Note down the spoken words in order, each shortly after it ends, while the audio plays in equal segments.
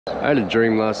I had a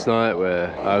dream last night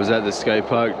where I was at the skate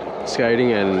park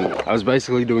skating and I was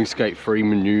basically doing Skate3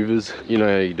 maneuvers. You know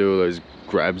how you do all those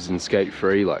grabs in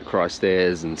Skate3, like Christ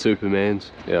airs and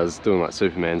Supermans? Yeah, I was doing like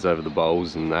Supermans over the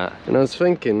bowls and that. And I was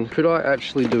thinking, could I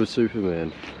actually do a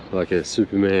Superman? Like a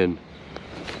Superman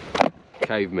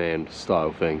caveman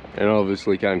style thing. And I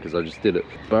obviously can because I just did it.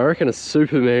 But I reckon a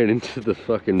Superman into the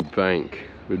fucking bank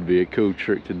would be a cool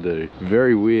trick to do.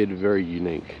 Very weird, very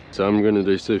unique. So I'm gonna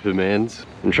do Supermans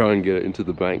and try and get it into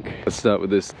the bank. Let's start with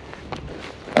this.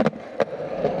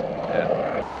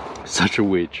 Yeah. Such a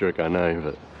weird trick, I know,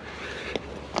 but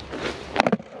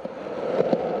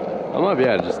I might be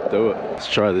able to just do it.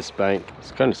 Let's try this bank.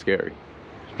 It's kind of scary,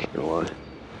 not gonna lie.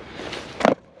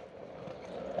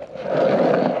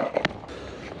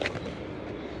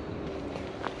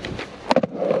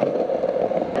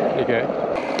 Okay.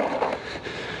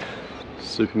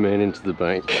 Superman into the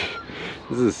bank.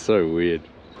 This is so weird.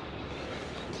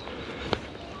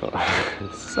 Oh,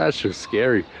 it's actually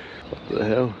scary. What the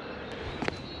hell?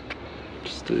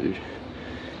 Just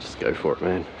go for it,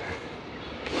 man.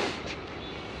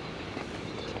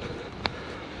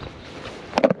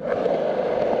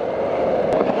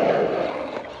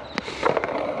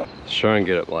 Let's try and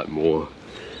get it like more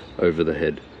over the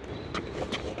head.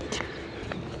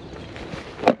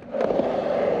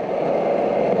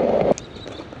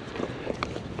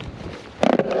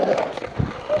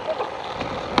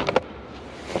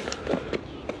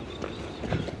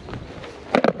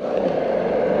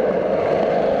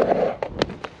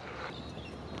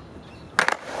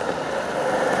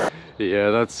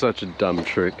 Yeah, that's such a dumb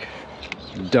trick.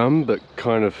 Dumb, but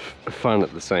kind of fun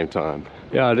at the same time.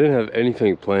 Yeah, I didn't have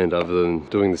anything planned other than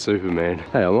doing the Superman.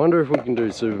 Hey, I wonder if we can do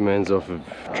Supermans off of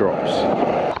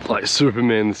drops. Like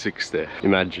Superman the 6 there.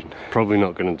 Imagine. Probably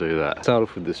not gonna do that. Start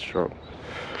off with this drop.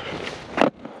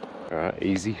 Alright,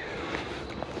 easy.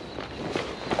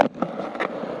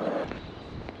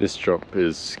 This drop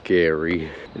is scary.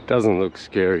 It doesn't look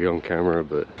scary on camera,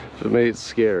 but for me it's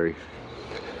scary.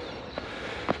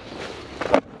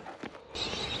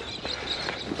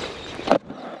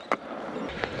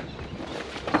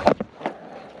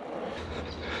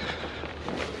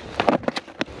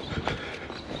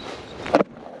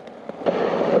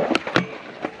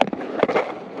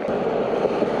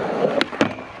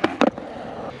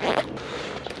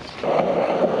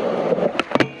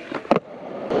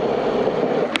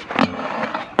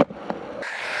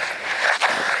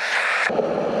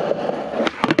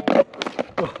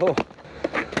 Oh.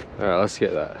 Alright, let's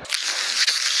get that.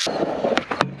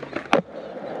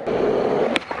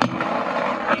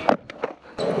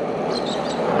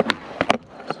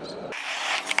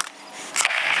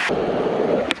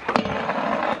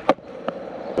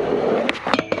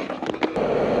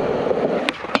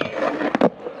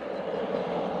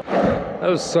 That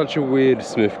was such a weird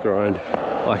Smith grind.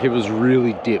 Like, it was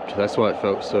really dipped. That's why it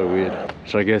felt so weird.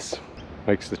 Which I guess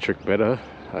makes the trick better,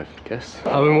 I guess.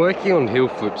 I've been working on heel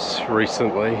flips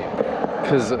recently.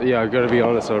 Because, yeah, I've got to be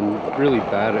honest, I'm really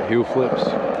bad at heel flips.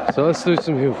 So let's do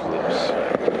some heel flips.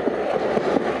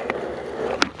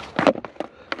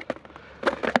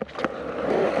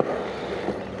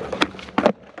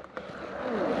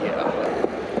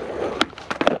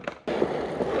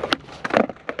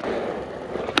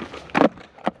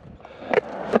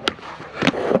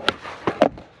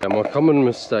 My common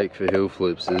mistake for heel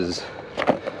flips is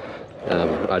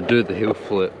I do the heel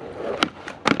flip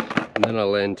and then I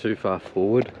land too far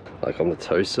forward, like on the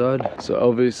toe side. So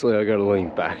obviously I gotta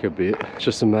lean back a bit. It's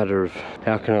just a matter of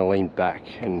how can I lean back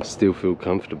and still feel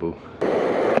comfortable.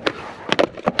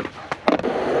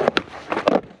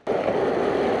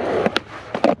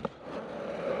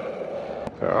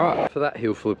 Alright, for that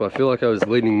heel flip I feel like I was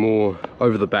leaning more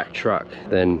over the back truck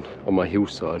than on my heel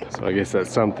side. So I guess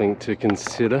that's something to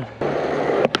consider.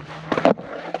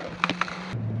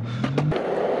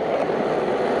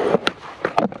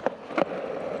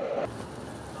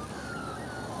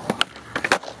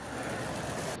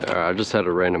 Alright, I just had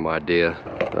a random idea.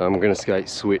 I'm gonna skate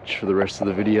switch for the rest of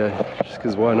the video, just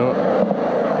because why not?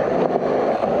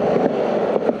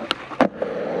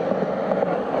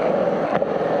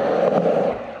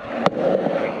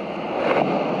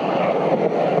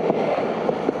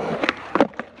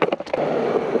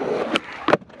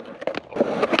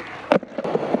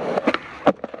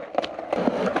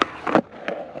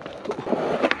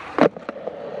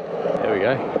 There we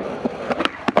go.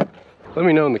 Let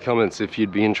me know in the comments if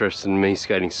you'd be interested in me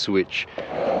skating switch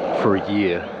for a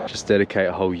year. Just dedicate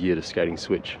a whole year to skating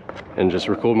switch and just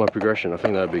record my progression. I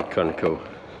think that'd be kind of cool.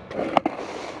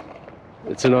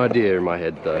 It's an idea in my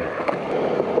head though.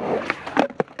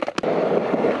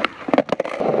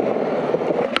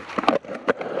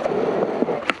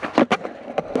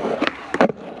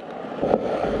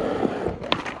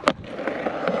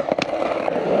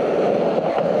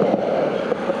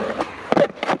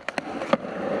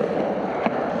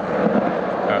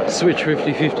 switch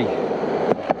 50-50.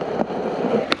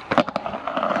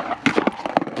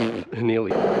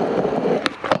 Nearly.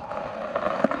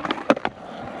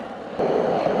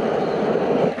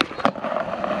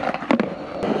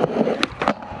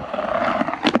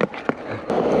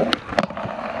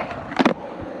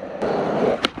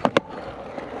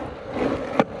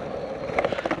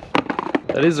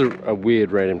 That is a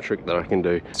weird random trick that I can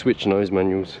do. Switch nose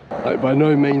manuals. Like, by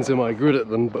no means am I good at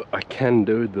them, but I can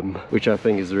do them, which I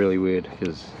think is really weird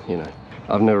because, you know,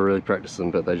 I've never really practiced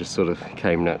them, but they just sort of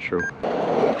came natural.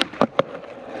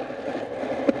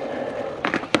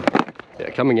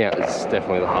 Yeah, coming out is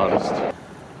definitely the hardest.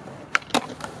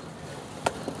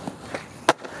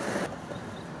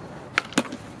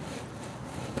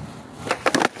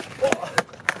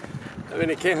 I mean,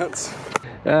 it counts.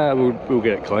 We'll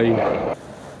get it clean.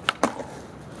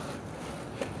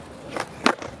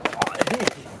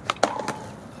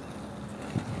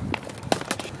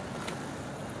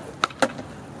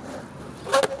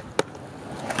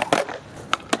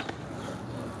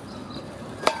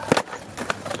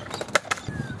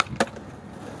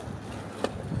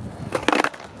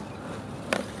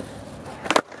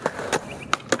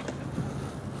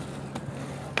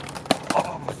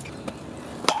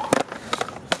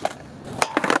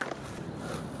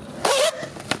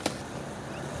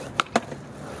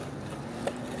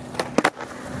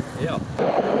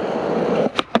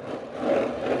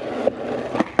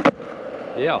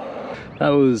 Yeah, that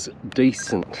was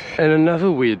decent. And another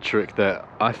weird trick that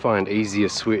I find easier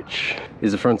switch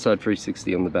is a frontside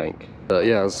 360 on the bank.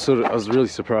 Yeah, I was really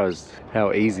surprised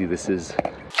how easy this is.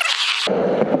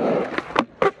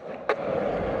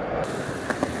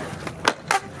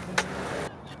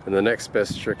 And the next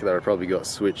best trick that I probably got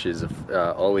switch is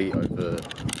a ollie over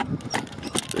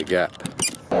the gap.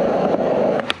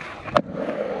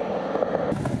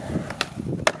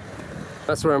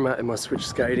 That's where I'm at in my switch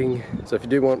skating. So if you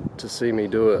do want to see me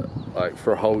do it like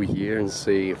for a whole year and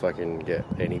see if I can get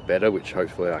any better, which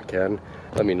hopefully I can,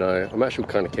 let me know. I'm actually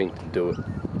kind of keen to do it.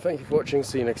 Thank you for watching.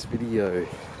 See you next video.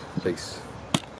 Peace.